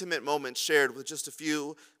and intimate moments shared with just a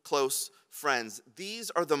few close friends. These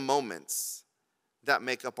are the moments that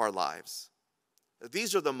make up our lives.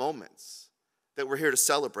 These are the moments that we're here to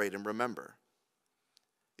celebrate and remember.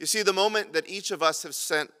 You see, the moment that each of us have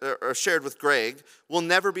shared with Greg will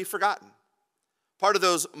never be forgotten. Part of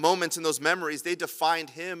those moments and those memories, they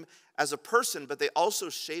defined him as a person, but they also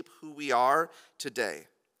shape who we are today.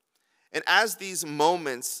 And as these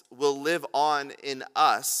moments will live on in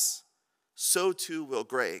us, so too will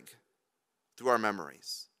Greg through our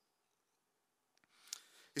memories.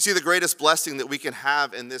 You see, the greatest blessing that we can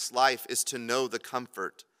have in this life is to know the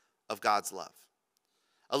comfort of God's love.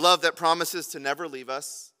 A love that promises to never leave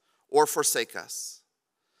us or forsake us.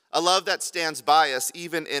 A love that stands by us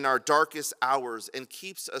even in our darkest hours and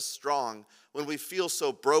keeps us strong when we feel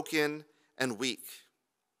so broken and weak.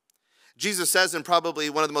 Jesus says in probably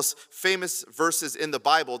one of the most famous verses in the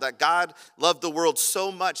Bible that God loved the world so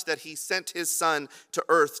much that he sent his son to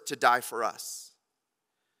earth to die for us.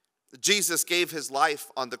 Jesus gave his life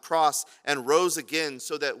on the cross and rose again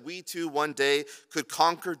so that we too one day could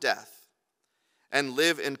conquer death and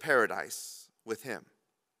live in paradise with him.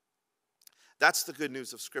 That's the good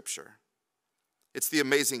news of Scripture. It's the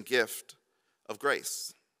amazing gift of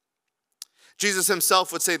grace. Jesus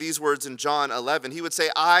himself would say these words in John 11. He would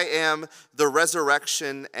say, "I am the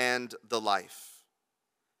resurrection and the life.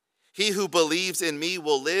 He who believes in me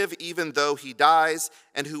will live even though he dies,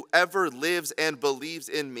 and whoever lives and believes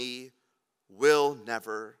in me will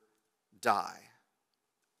never die."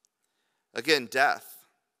 Again, death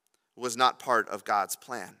was not part of God's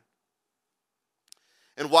plan.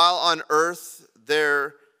 And while on earth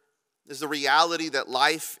there is the reality that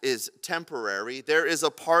life is temporary, there is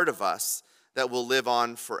a part of us that will live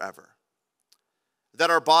on forever.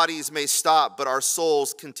 That our bodies may stop, but our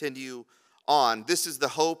souls continue on. This is the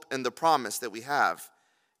hope and the promise that we have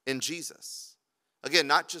in Jesus. Again,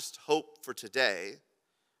 not just hope for today,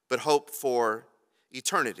 but hope for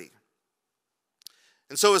eternity.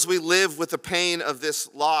 And so as we live with the pain of this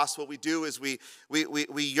loss, what we do is we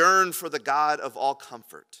yearn for the God of all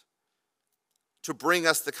comfort to bring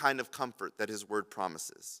us the kind of comfort that his word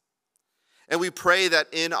promises. And we pray that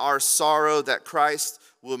in our sorrow that Christ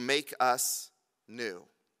will make us new.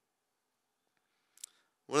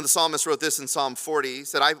 One of the psalmists wrote this in Psalm 40. He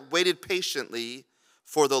said, "I waited patiently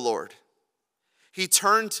for the Lord. He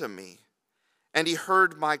turned to me and he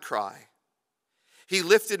heard my cry. He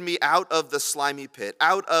lifted me out of the slimy pit,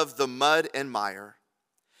 out of the mud and mire.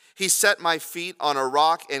 He set my feet on a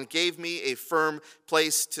rock and gave me a firm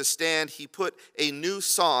place to stand. He put a new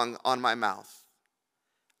song on my mouth,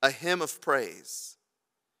 a hymn of praise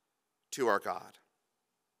to our God."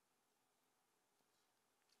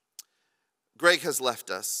 Greg has left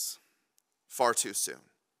us far too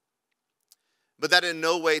soon, but that in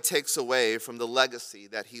no way takes away from the legacy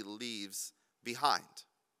that he leaves behind.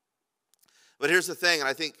 But here's the thing, and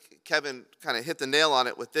I think Kevin kind of hit the nail on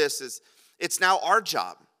it with this, is it's now our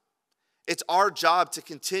job. It's our job to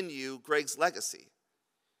continue Greg's legacy,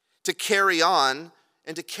 to carry on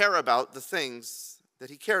and to care about the things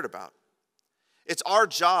that he cared about. It's our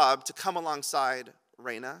job to come alongside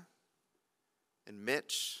Raina and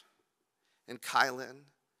Mitch and Kylan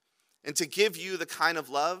and to give you the kind of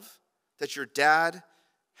love that your dad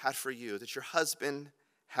had for you, that your husband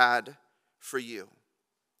had for you.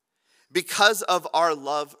 Because of our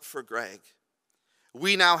love for Greg,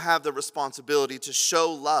 we now have the responsibility to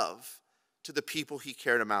show love to the people he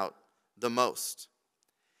cared about the most.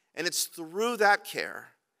 And it's through that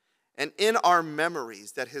care and in our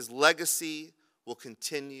memories that his legacy will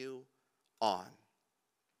continue on.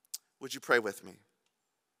 Would you pray with me?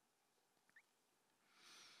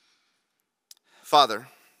 Father,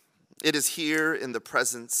 it is here in the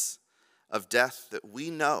presence of death that we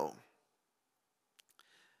know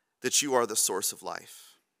that you are the source of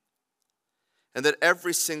life, and that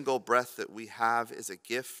every single breath that we have is a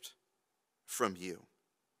gift from you.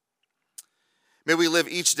 May we live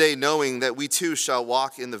each day knowing that we too shall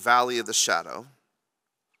walk in the valley of the shadow.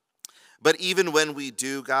 But even when we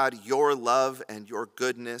do, God, your love and your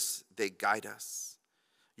goodness, they guide us.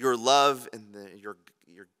 Your love and your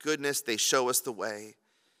goodness, they show us the way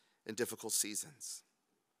in difficult seasons.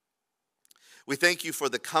 We thank you for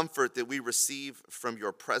the comfort that we receive from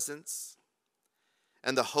your presence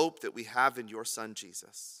and the hope that we have in your Son,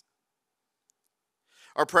 Jesus.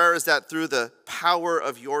 Our prayer is that through the power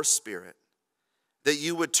of your Spirit, that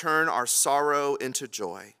you would turn our sorrow into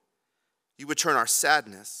joy. You would turn our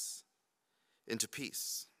sadness into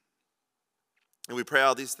peace. And we pray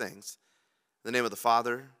all these things in the name of the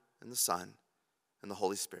Father, and the Son, and the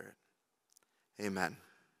Holy Spirit. Amen.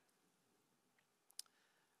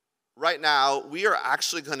 Right now, we are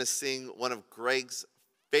actually going to sing one of Greg's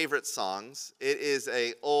favorite songs. It is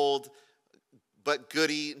an old but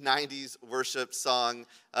goody 90s worship song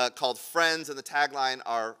called Friends, and the tagline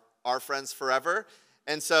are Our Friends Forever.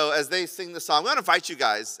 And so as they sing the song, I'm going to invite you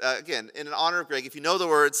guys, again, in honor of Greg, if you know the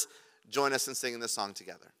words, join us in singing this song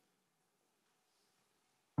together.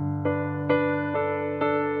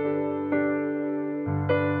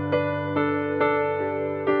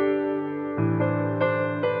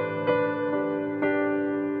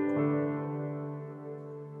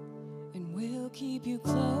 And we'll keep you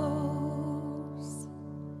close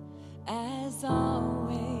as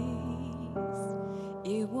always.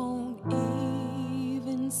 It won't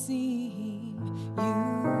even seem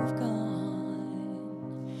you've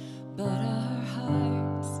gone, but our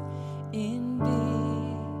hearts in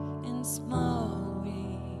big and small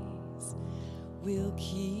ways will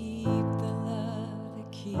keep the love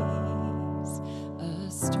that keeps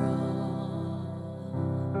us strong.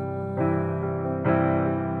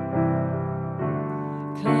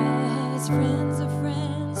 'Cause friends are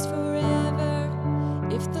friends forever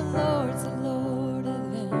if the Lord's the Lord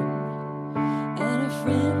of them. And a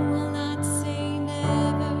friend will not say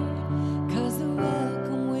never, 'cause the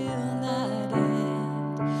welcome will not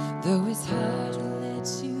end. Though it's hard to let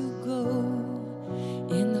you go,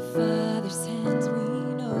 in the Father's hands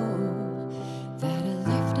we know that a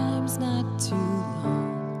lifetime's not too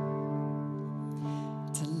long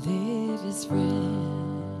to live as friends.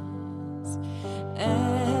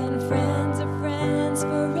 And friends are friends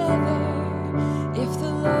forever if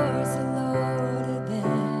the Lord's the Lord of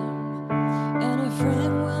them. And a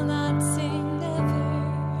friend will not say never,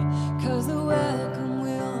 'cause the welcome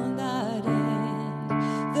will not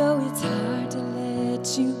end. Though it's hard to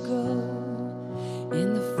let you go,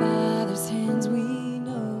 in the Father's hands we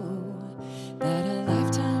know that a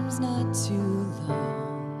lifetime's not too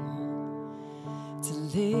long to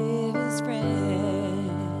live as friends.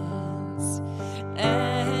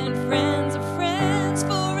 And friends are friends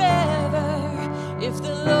forever if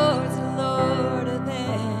the Lord's the Lord of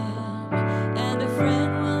them. And a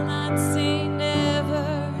friend will not say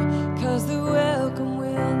never, 'cause the welcome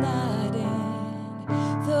will not end.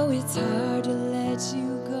 Though it's hard to let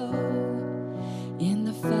you go, in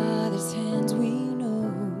the Father's hands we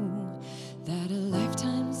know that a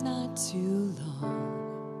lifetime's not too long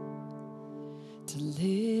to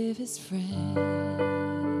live as friends.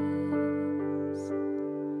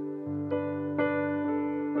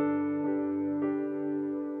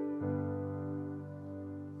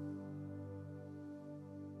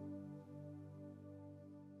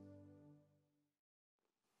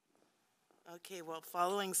 Okay, well,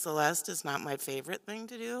 following Celeste is not my favorite thing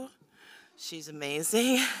to do. She's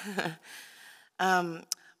amazing.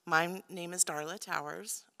 My name is Darla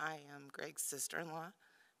Towers. I am Greg's sister-in-law,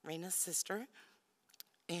 Raina's sister,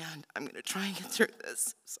 and I'm going to try and get through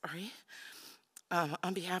this. Sorry.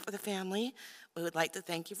 On behalf of the family, we would like to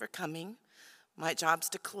thank you for coming. My job's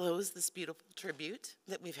to close this beautiful tribute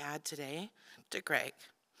that we've had today to Greg.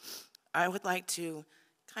 I would like to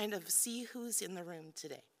kind of see who's in the room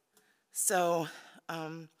today. So,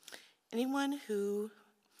 anyone who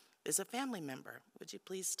is a family member, would you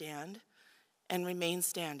please stand and remain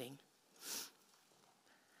standing?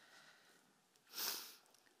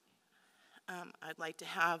 I'd like to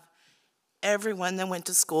have everyone that went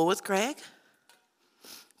to school with Greg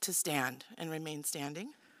to stand and remain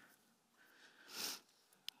standing.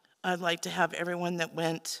 I'd like to have everyone that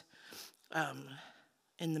went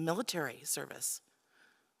in the military service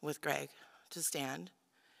with Greg to stand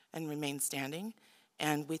and remain standing.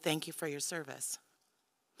 And we thank you for your service.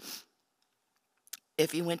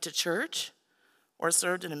 If you went to church or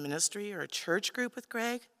served in a ministry or a church group with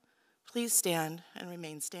Greg, please stand and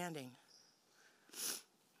remain standing.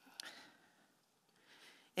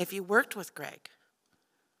 If you worked with Greg,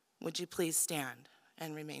 would you please stand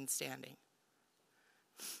and remain standing?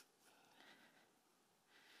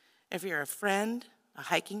 If you're a friend, a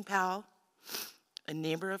hiking pal, a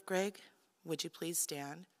neighbor of Greg, would you please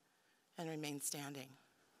stand and remain standing?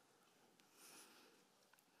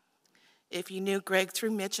 If you knew Greg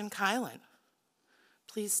through Mitch and Kylan,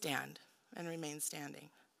 please stand and remain standing.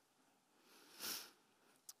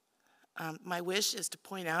 My wish is to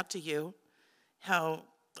point out to you how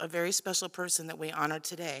a very special person that we honor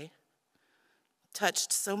today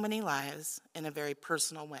touched so many lives in a very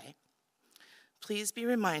personal way. Please be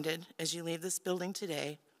reminded as you leave this building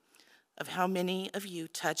today of how many of you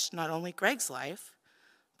touched not only Greg's life,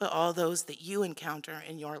 but all those that you encounter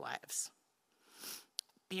in your lives.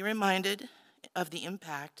 Be reminded of the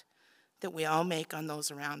impact that we all make on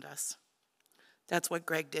those around us. That's what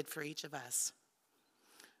Greg did for each of us.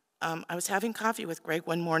 I was having coffee with Greg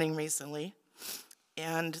one morning recently,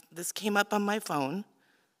 and this came up on my phone.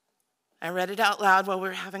 I read it out loud while we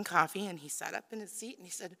were having coffee, and he sat up in his seat and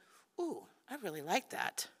he said, "Ooh, I really like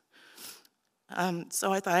that."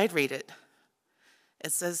 So I thought I'd read it.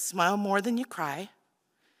 It says, "Smile more than you cry,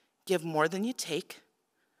 give more than you take,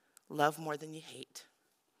 love more than you hate."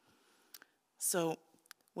 So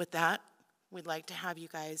with that, we'd like to have you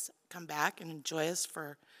guys come back and join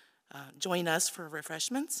us for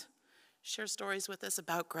refreshments, share stories with us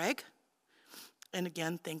about Greg. And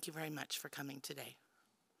again, thank you very much for coming today.